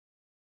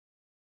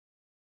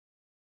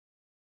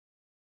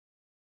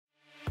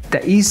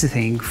The easy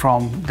thing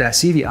from the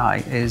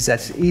CVi is that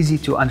it's easy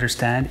to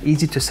understand,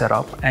 easy to set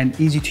up, and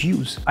easy to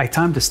use. I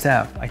timed the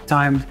step.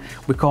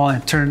 We call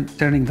it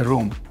turning the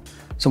room.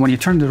 So when you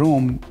turn the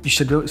room, you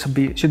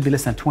should be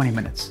less than 20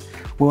 minutes.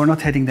 We were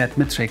not hitting that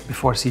metric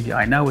before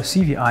CVi. Now with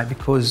CVi,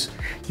 because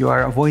you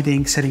are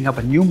avoiding setting up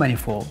a new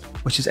manifold,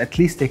 which is at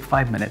least take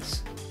 5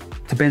 minutes,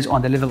 depends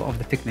on the level of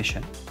the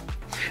technician.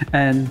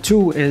 And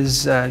two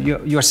is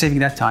you are saving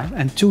that time.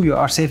 And two, you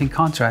are saving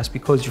contrast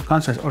because your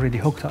contrast is already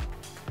hooked up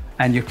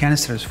and your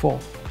canister is full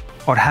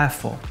or half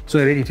full. So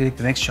you're ready to take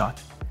the next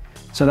shot.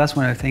 So that's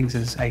one of the things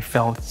is I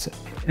felt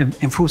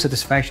improved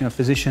satisfaction of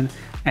physician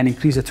and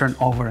increase the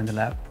turnover in the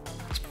lab.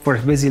 For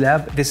a busy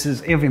lab, this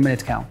is every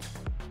minute count.